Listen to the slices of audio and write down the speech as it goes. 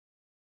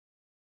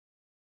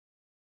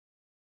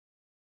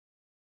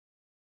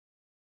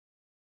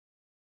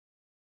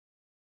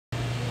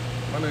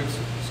name's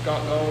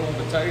Scott Gauldin,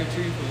 Battalion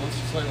Chief of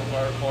Winston Salem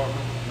Fire Department,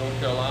 North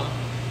Carolina.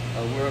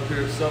 We're up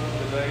here at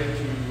Sutphen today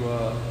to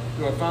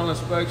do our final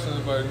inspection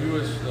of our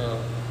newest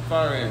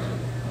fire engine.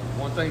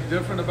 One thing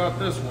different about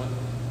this one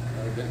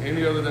than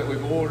any other that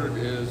we've ordered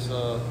is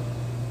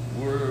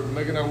we're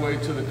making our way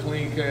to the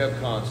clean cab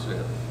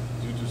concept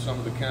due to some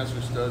of the cancer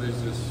studies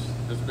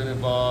that's been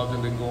involved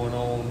and been going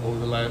on over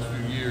the last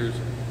few years.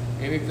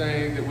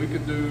 Anything that we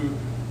could do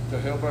to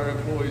help our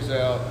employees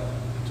out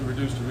to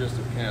reduce the risk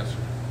of cancer.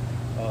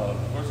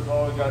 First of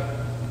all, we got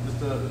just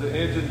the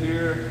engine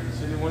here,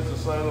 City of Winston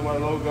Salem, our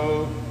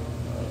logo.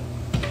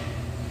 The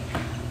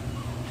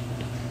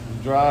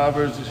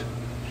driver's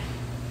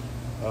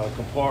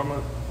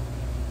compartment.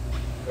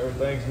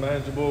 Everything's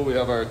manageable. We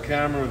have our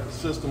camera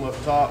system up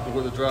top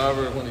where the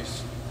driver, when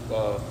he's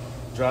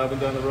driving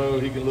down the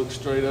road, he can look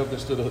straight up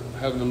instead of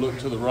having to look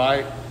to the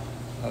right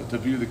to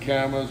view the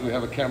cameras. We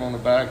have a camera on the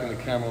back and a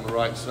camera on the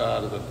right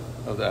side of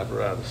the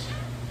apparatus.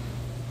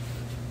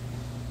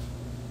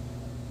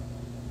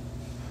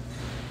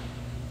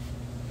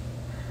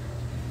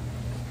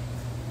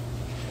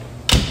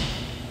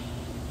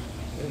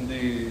 In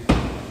the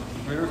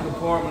rear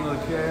compartment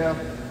of the cab,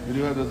 we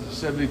do have the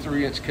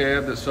 73-inch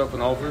cab that Sutphen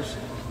offers.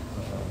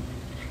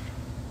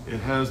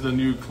 It has the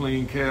new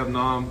clean cab,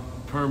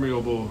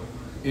 non-permeable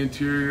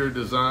interior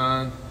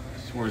design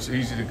where it's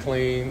easy to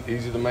clean,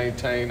 easy to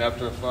maintain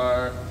after a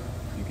fire.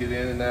 You get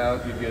in and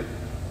out, you get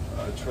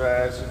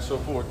trash and so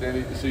forth. Then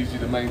it's easy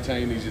to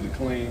maintain, easy to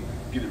clean,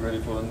 get it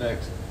ready for the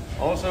next.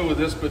 Also with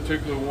this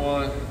particular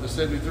one, the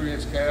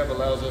 73-inch cab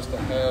allows us to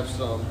have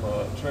some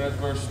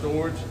transverse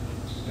storage.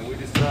 And we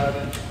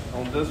decided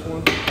on this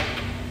one,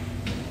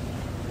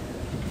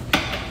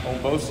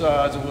 on both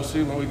sides, and we'll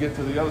see when we get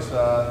to the other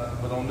side,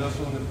 but on this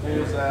one it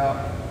pulls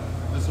out.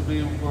 This will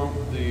be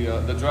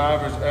where the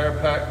driver's air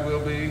pack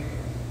will be,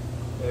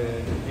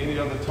 and any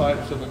other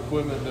types of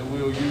equipment that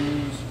we'll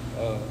use,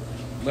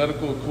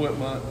 medical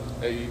equipment,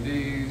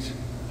 AEDs,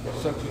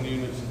 suction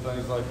units and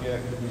things like that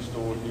could be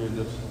stored here in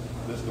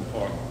this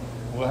compartment.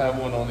 We'll have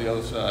one on the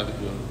other side that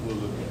we'll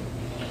look at.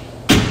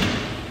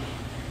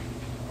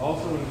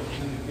 Also in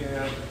the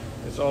cab,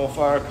 it's all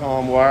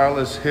Firecom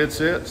wireless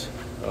headsets.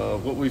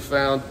 What we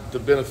found to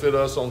benefit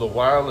us on the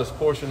wireless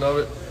portion of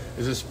it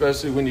is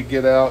especially when you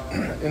get out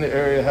in the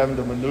area having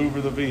to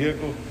maneuver the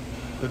vehicle,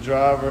 the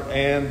driver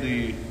and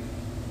the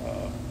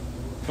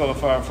fellow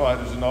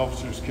firefighters and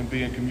officers can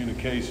be in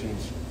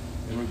communications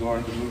in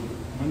regard to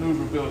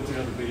maneuverability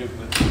of the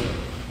vehicle itself.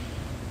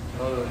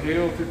 The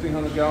Hill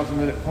 1,500 gallons a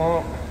minute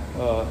pump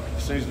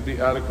seems to be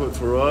adequate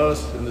for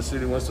us in the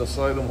city of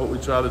Winston-Salem. What we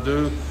try to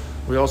do,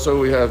 we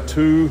have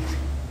 2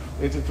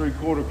 1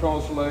 3/4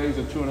 cross lays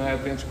and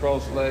 2.5 inch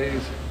cross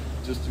lays,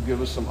 just to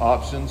give us some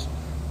options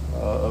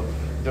of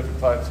different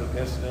types of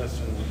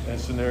incidents and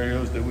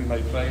scenarios that we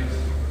may face.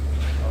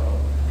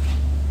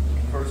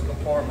 First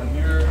compartment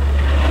here.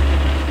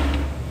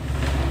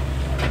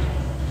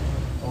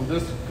 On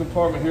this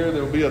compartment here,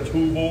 there will be a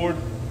tool board.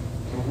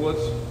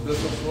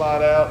 This will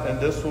slide out, and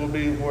this will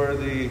be where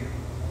the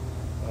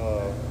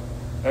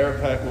air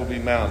pack will be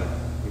mounted.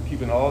 We're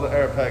keeping all the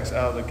air packs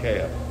out of the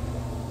cab.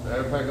 The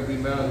air pack will be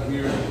mounted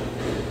here,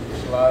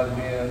 slide it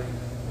in, and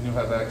you'll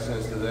have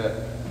access to that.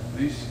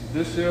 This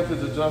shelf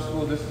is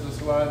adjustable. This is a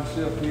sliding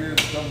shelf here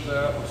that comes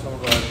out with some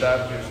of our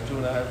adapters,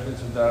 2.5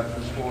 inch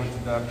adapters, 4 inch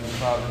adapters,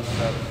 5 inch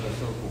adapters, and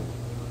so forth.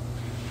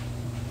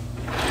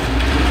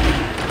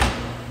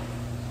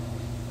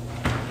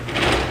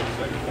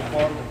 Second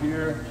compartment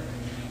here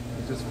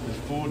is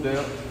full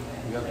depth.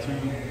 We have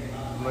 2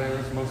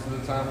 layers. Most of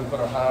the time we put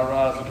our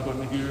high-rise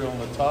equipment here on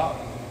the top.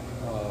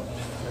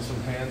 And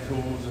some hand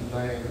tools and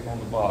things on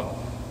the bottom.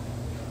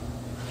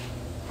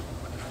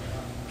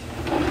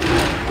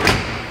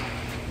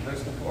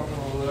 Next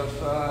compartment on the left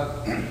side.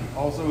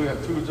 Also, we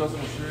have 2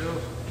 adjustable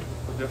shelves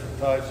for different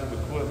types of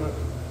equipment.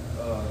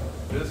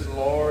 This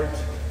large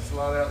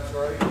slide-out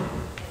tray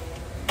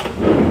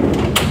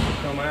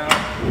come out.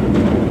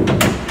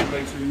 It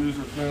makes it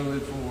user-friendly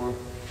for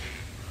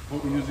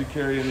what we usually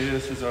carry in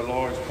this is our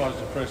large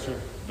positive pressure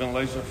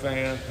ventilation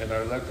fan and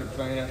our electric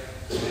fan,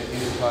 and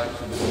any types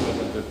of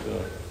equipment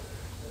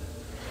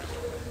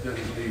that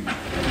is needed.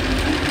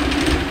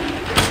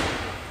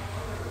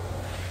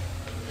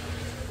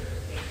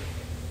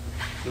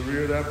 The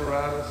rear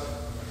apparatus,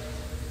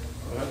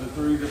 we have the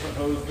 3 different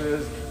hose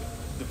beds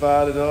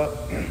divided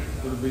up.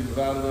 It'll be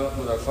divided up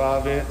with our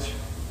 5 inch,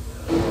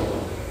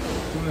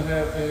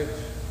 2.5 inch,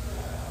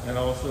 and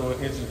also an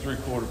 1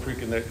 3/4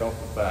 pre-connect off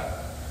the back.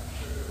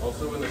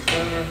 Also in the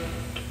center,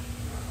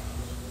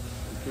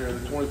 we carry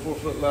the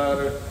 24-foot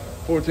ladder,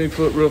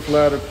 14-foot roof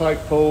ladder,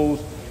 pike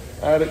poles,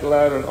 attic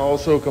ladder, and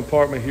also a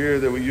compartment here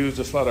that we use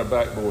to slide our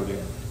backboard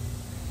in.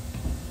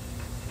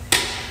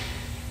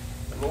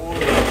 Floor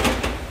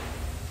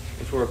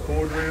is where a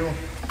cord reel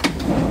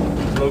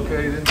is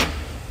located.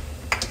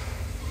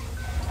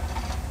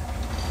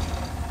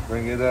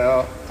 Bring it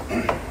out,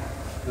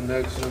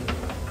 connection,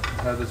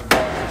 have this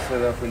box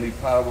set up. We need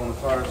power on the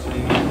fire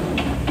scene.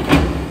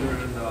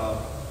 During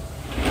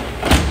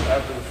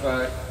after the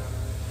fact,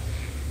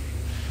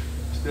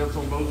 steps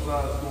on both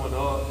sides going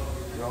up.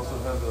 You also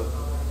have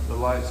the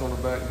lights on the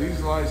back.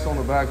 These lights on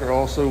the back are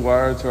also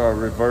wired to our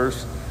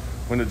reverse.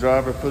 When the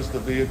driver puts the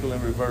vehicle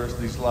in reverse,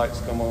 these lights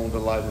come on to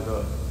light it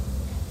up.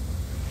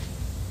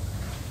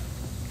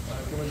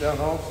 Coming down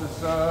the opposite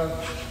side.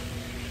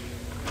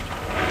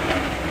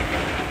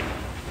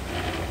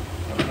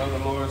 Another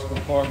large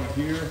compartment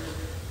here.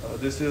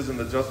 This is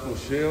an adjustable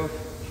shelf.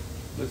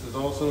 This is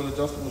also an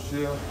adjustable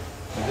shelf.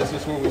 And this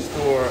is where we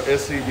store our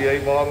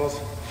SCBA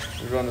bottles.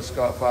 We run the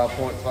Scott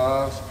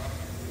 5.5s.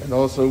 And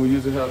also we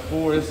usually have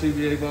 4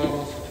 SCBA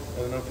bottles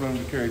and enough room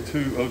to carry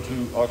 2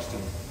 O2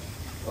 oxygen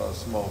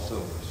small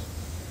cylinders.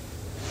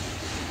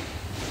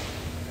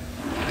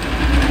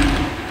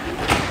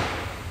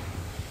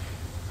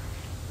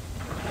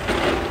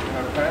 In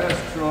our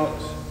past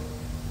trucks,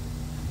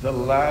 the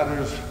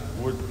ladders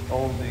were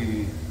on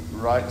the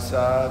right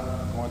side,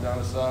 going down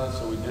the side,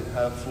 so we didn't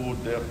have full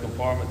depth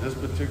compartment. This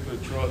particular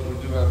truck, we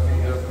do have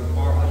full depth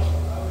compartments.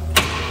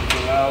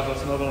 It allows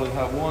us not only to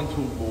have one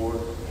tool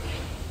board,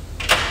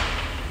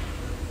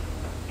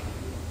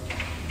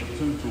 but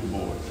 2 tool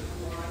boards.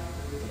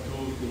 The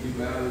tools can be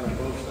mounted on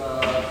both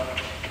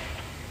sides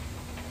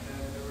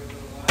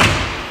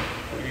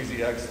for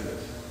easy access.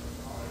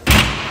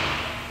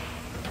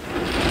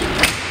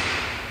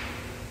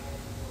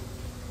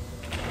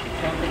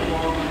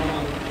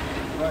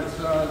 Right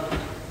side,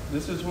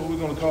 this is what we're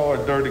going to call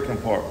our dirty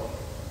compartment.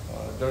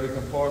 Dirty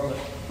compartment,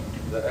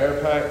 the air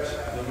packs,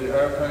 there'll be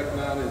air pack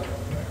mounted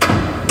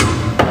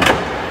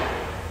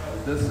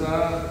on this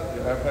side,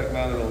 the air pack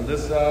mounted on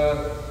this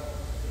side.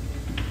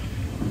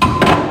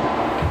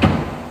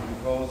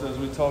 Because as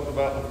we talked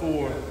about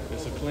before,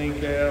 it's a clean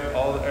cab,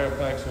 all the air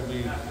packs will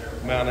be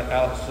mounted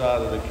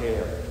outside of the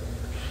cab.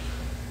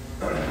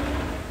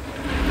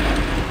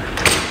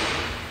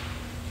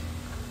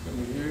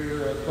 Come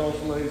here, our cross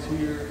lays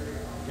here.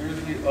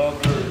 Here's the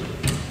other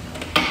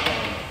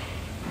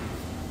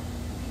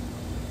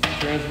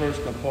transverse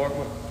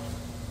compartment,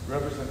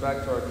 referencing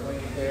back to our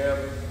clean cab.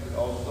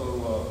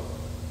 Also,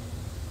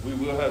 we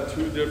will have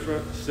 2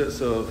 different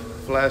sets of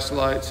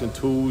flashlights and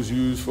tools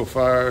used for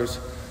fires,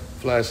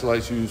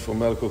 flashlights used for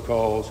medical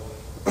calls.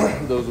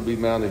 Those will be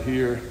mounted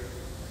here,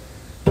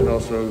 and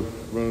also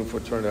room for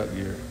turnout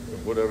gear,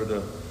 whatever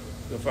the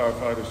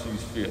firefighter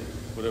sees fit,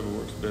 whatever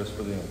works best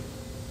for them.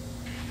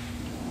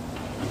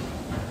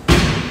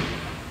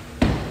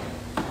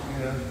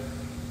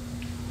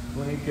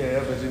 Clean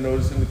cab. As you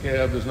notice in the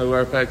cab, there's no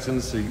air packs in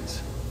the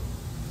seats.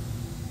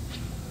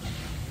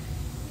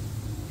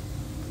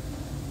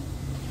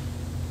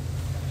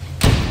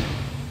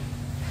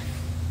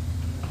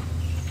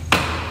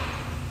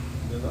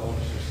 Then the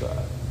officer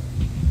side.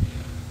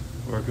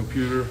 For our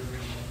computer,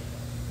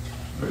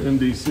 our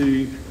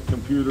MDC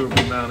computer will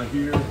be mounted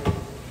here.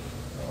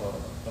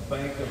 A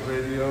bank of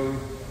radio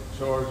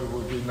charger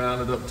will be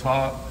mounted up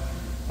top,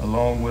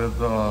 along with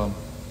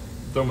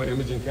thermal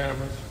imaging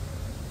cameras.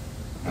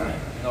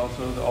 And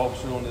also the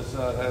officer on this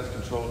side has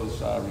control of the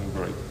siren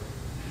brake.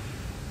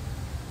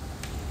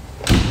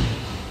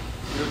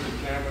 Here's the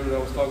camera that I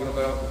was talking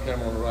about, the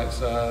camera on the right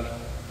side,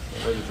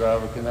 where the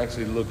driver can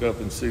actually look up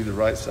and see the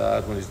right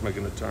side when he's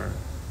making a turn.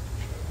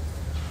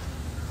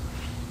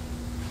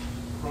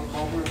 Front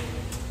bumper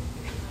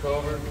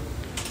covered.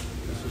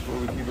 This is where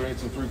we keep our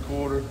engine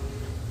 3/4.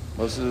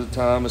 Most of the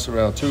time it's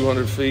around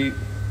 200 feet.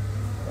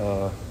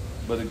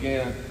 But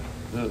again,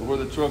 where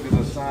the truck is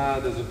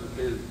assigned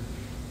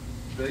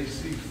they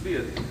see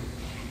fit,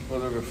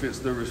 whatever fits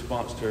their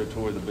response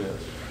territory the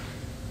best.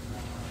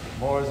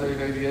 Mars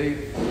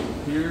 888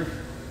 here,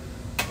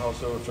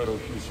 also a Federal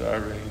Q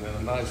siren and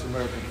a nice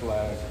American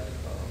flag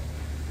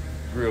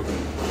grill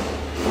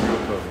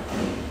cover.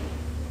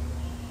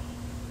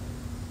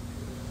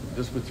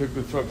 This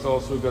particular truck's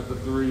also got the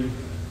 3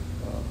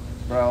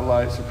 brow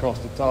lights across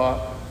the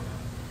top.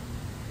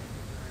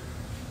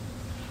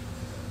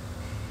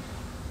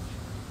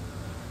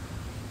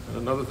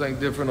 Another thing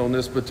different on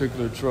this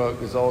particular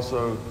truck is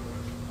also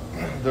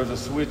there's a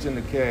switch in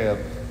the cab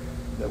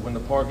that when the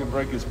parking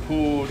brake is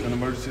pulled and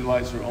emergency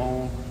lights are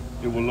on,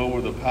 it will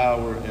lower the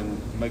power and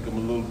make them a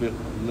little bit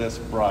less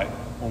bright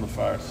on the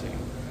fire scene.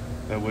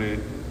 That way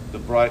the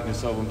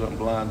brightness of them doesn't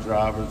blind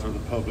drivers or the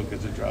public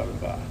as they're driving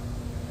by.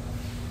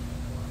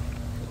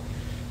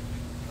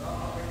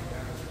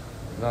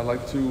 And I'd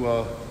like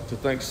to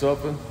thank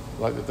Sutphen.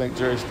 I'd like to thank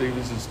Jerry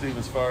Stevens and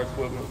Stevens Fire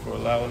Equipment for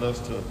allowing us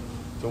to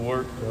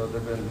work.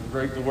 They've been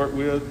great to work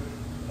with.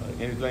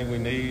 Anything we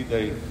need,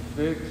 they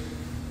fix.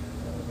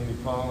 Any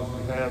problems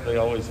we have, they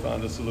always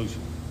find a solution.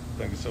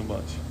 Thank you so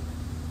much.